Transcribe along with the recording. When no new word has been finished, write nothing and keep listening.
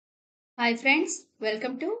Hi friends,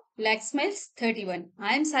 welcome to Blacksmiths 31.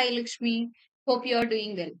 I am Sai Lakshmi. Hope you are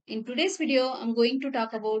doing well. In today's video, I'm going to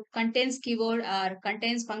talk about contains keyword or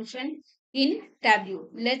contains function in Tableau.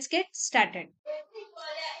 Let's get started.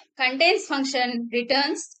 Contains function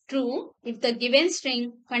returns true if the given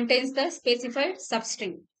string contains the specified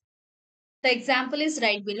substring. The example is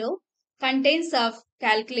right below. Contains of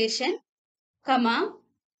calculation, comma,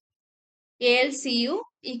 ALCU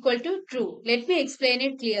equal to true. Let me explain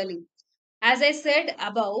it clearly. As I said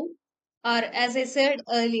above, or as I said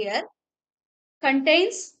earlier,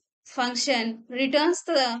 contains function returns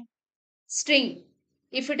the string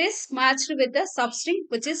if it is matched with the substring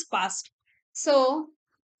which is passed. So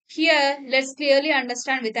here let's clearly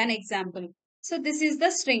understand with an example. So this is the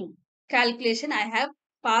string calculation I have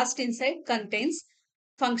passed inside contains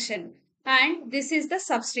function, and this is the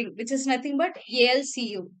substring which is nothing but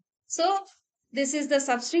ALCU. So this is the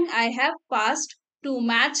substring I have passed to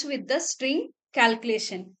match with the string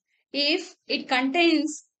calculation. If it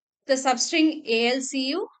contains the substring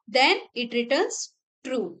ALCU, then it returns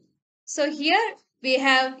true. So here we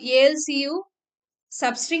have ALCU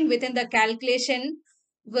substring within the calculation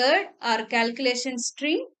word or calculation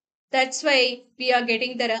string. That's why we are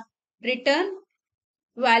getting the return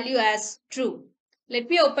value as true. Let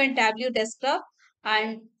me open Tableau desktop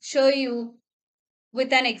and show you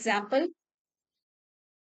with an example.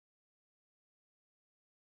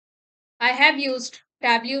 I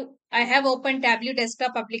have opened Tableau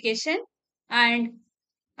desktop application and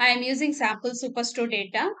I am using sample superstore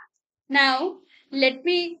data. Now let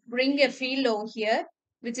me bring a field over here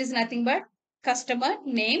which is nothing but customer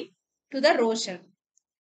name to the row shelf.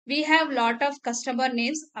 We have lot of customer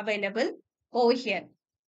names available over here.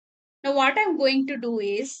 Now what I'm going to do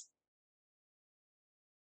is,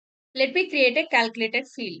 let me create a calculated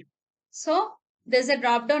field. So there's a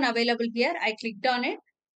drop down available here. I clicked on it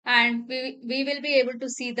and we will be able to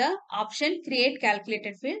see the option create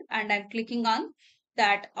calculated field, and I'm clicking on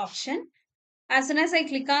that option. As soon as I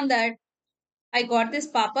click on that, I got this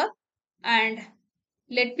pop-up, and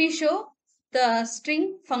let me show the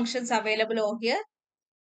string functions available over here,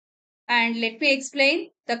 and let me explain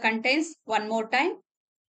the contains one more time.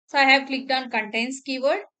 So I have clicked on contains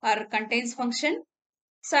keyword or contains function.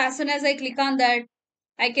 So as soon as I click on that,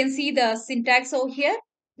 I can see the syntax over here,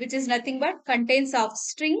 which is nothing but contains of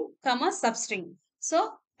string, comma, substring.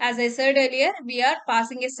 So as I said earlier, we are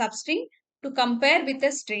passing a substring to compare with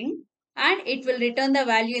a string, and it will return the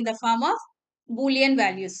value in the form of Boolean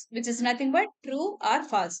values, which is nothing but true or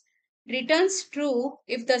false. Returns true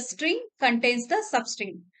if the string contains the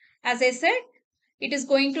substring. As I said, it is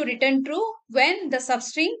going to return true when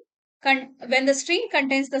the when the string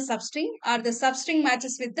contains the substring or the substring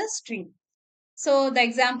matches with the string. So the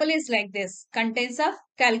example is like this: contents of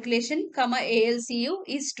calculation, comma, ALCU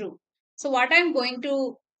is true. So what I'm going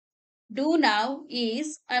to do now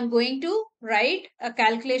is I'm going to write a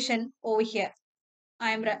calculation over here.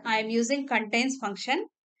 I'm using contains function,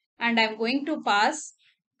 and I'm going to pass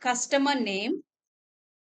customer name,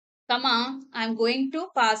 comma, I'm going to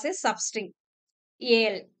pass a substring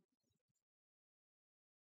AL,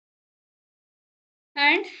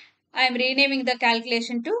 and I'm renaming the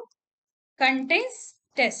calculation to contains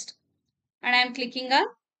test, and I'm clicking on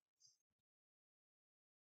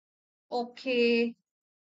OK.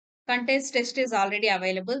 Contains test is already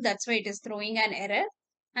available. That's why it is throwing an error.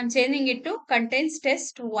 I'm changing it to contains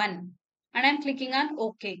test 1, and I'm clicking on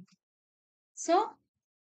OK. So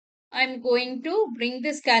I'm going to bring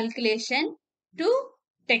this calculation to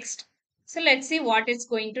text. So let's see what it's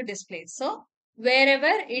going to display. So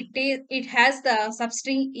wherever it has the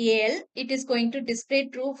substring EL, it is going to display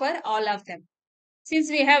true for all of them. Since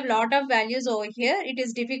we have lot of values over here, it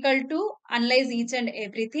is difficult to analyze each and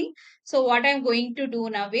everything. So what I'm going to do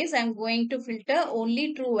now is I'm going to filter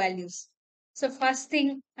only true values. So first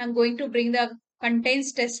thing, I'm going to bring the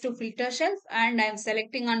contains test to filter shelf, and I'm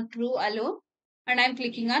selecting on true alone, and I'm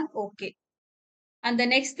clicking on OK. And the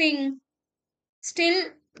next thing, still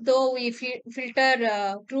though we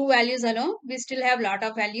filter true values alone, we still have lot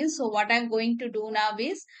of values. So what I'm going to do now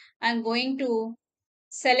is I'm going to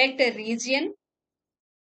select a region.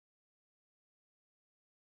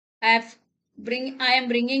 I am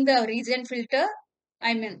bringing the region filter.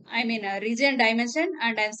 I mean a region dimension,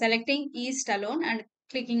 and I'm selecting east alone and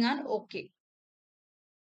clicking on OK.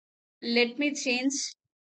 Let me change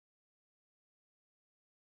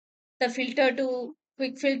the filter to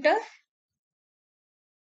quick filter.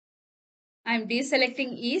 I'm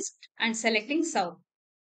deselecting east and selecting south.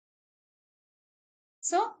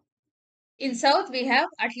 So in south we have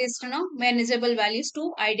at least manageable values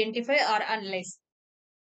to identify or analyze.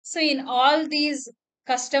 So in all these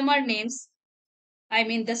customer names, I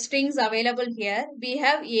mean the strings available here, we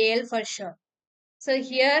have AL for sure. So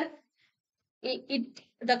here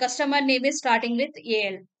the customer name is starting with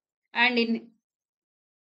AL, and in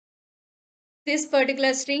this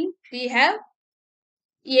particular string we have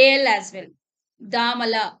AL as well.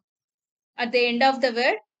 Damala. At the end of the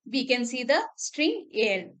word, we can see the string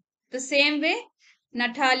AL. The same way,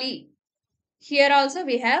 Natali. Here also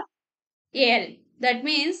we have AL. That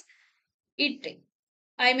means the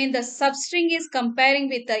substring is comparing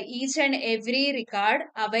with each and every record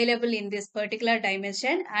available in this particular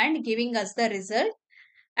dimension and giving us the result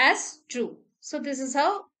as true. So this is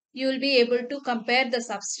how you will be able to compare the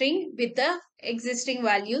substring with the existing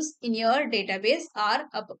values in your database or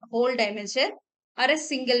a whole dimension or a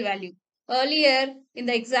single value. Earlier in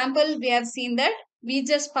the example, we have seen that we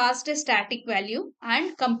just passed a static value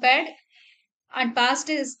and compared and passed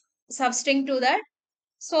a substring to that,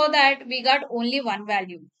 so that we got only one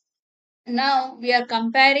value. Now we are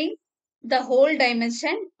comparing the whole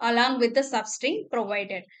dimension along with the substring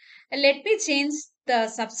provided. Let me change the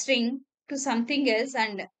substring to something else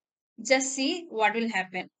and just see what will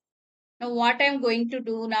happen. Now what I am going to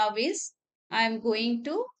do now is I am going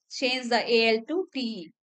to change the AL to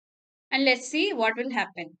TE, and let's see what will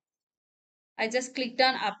happen. I just clicked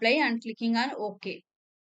on apply and clicking on OK.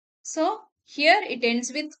 So here it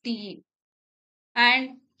ends with TE,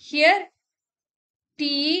 and here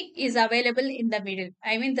TE is available in the middle.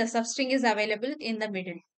 The substring is available in the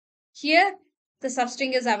middle. Here, the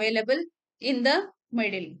substring is available in the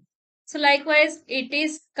middle. So likewise, it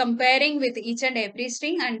is comparing with each and every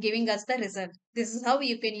string and giving us the result. This is how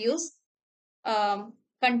you can use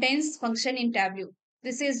contains function in Tableau.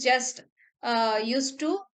 This is just used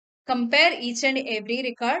to compare each and every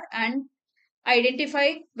record and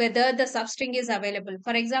identify whether the substring is available.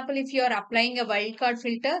 For example, if you are applying a wildcard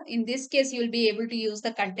filter, in this case, you will be able to use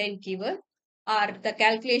the contain keyword or the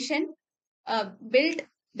calculation built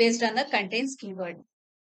based on the contains keyword.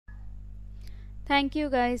 Thank you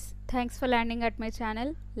guys. Thanks for landing at my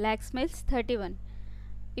channel Laxmails31.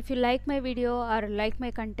 If you like my video or like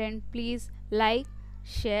my content, please like,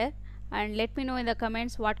 share and let me know in the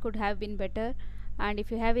comments what could have been better. And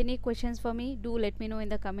if you have any questions for me, do let me know in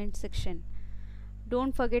the comment section.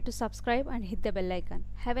 Don't forget to subscribe and hit the bell icon.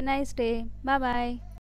 Have a nice day. Bye bye.